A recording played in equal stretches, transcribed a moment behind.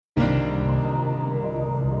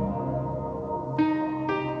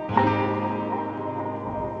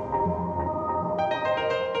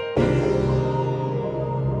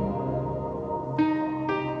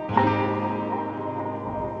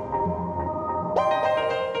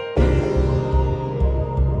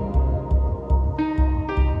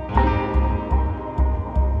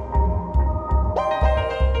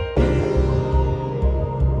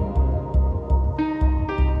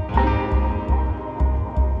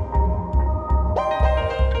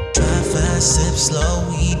sip slow,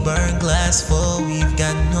 we burn glass full, we've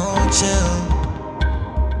got no chill.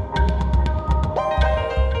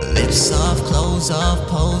 Lips off, clothes off,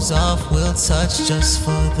 pose off, we'll touch just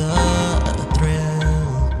for the thrill.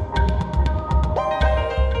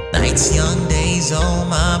 Nights, young days, oh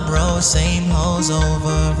my bro, same hoes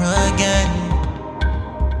over again.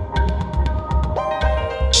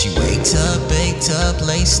 She waked up, baked up,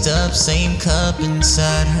 laced up, same cup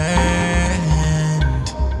inside her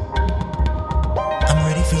hand. I'm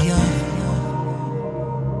ready for y'all.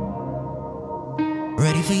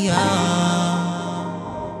 Ready for y'all.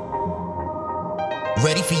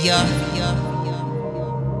 Ready for y'all.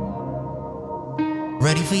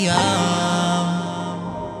 Ready for y'all.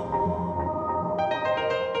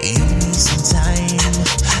 You need some time.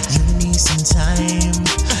 You need some time.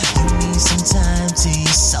 You need some time to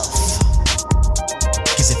yourself.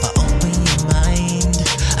 Cause if I open your mind,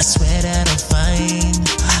 I swear that I'll find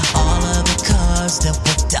all of the cards that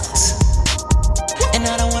were dealt. And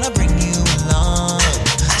I don't wanna bring you along,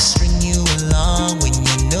 string you along when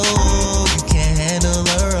you know you can't handle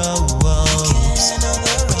the ropes.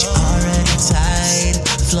 But you're already tied,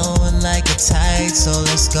 flowing like a tide. So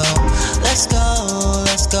let's go, let's go,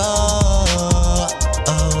 let's go.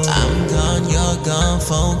 I'm gone, you're gone,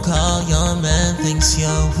 phone call, your man thinks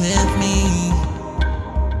you're with me.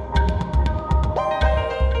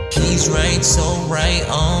 He's right, so right,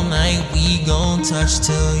 all night we gon' touch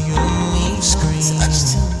till you scream.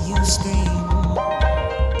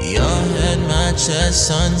 Your head, my chest,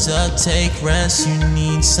 sun's up, take rest, you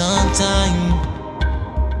need some time.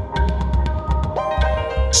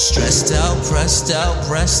 Stressed out, pressed out,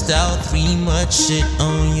 pressed out, too much shit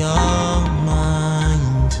on your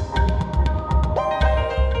mind.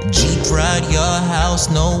 Jeep ride your house,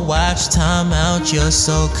 no watch, time out, you're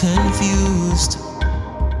so confused.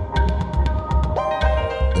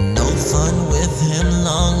 No fun with him,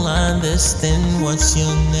 long line this thin, what's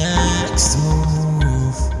your next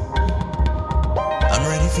move? I'm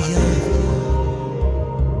ready for you.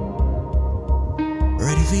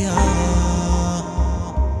 Ready for y'all.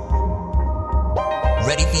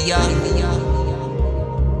 Ready for y'all.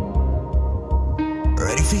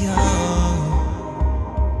 Ready for y'all.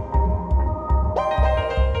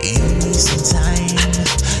 You need some time.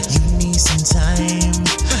 You need some time.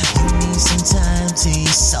 You need some time to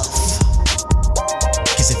yourself.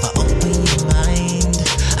 Cause if I open your mind,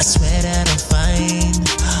 I swear that I'll find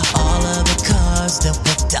all of the cards that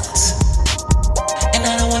were dealt. And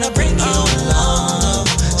I don't wanna bring you along,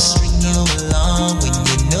 string you along when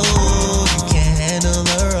you know you can't handle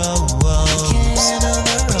the ropes.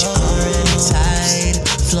 But you're already tied,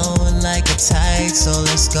 flowing like a tide. So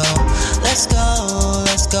let's go, let's go,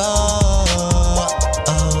 let's go.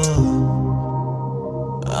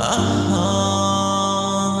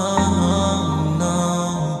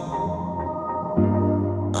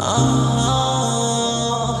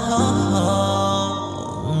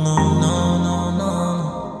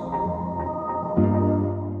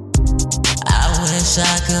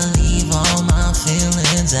 I could leave all my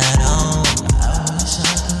feelings at home. I wish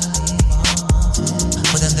I could leave all my feelings.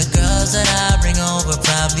 But then the girls that I bring over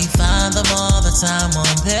probably find them all the time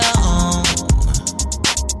on their own.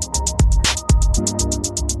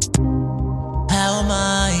 How am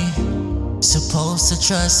I supposed to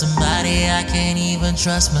trust somebody I can't even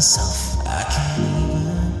trust myself? I can't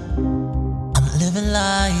even. I'm living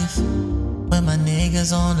life when my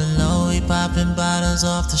niggas on the low, we popping bottles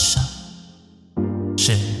off the shelf.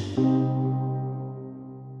 Shit.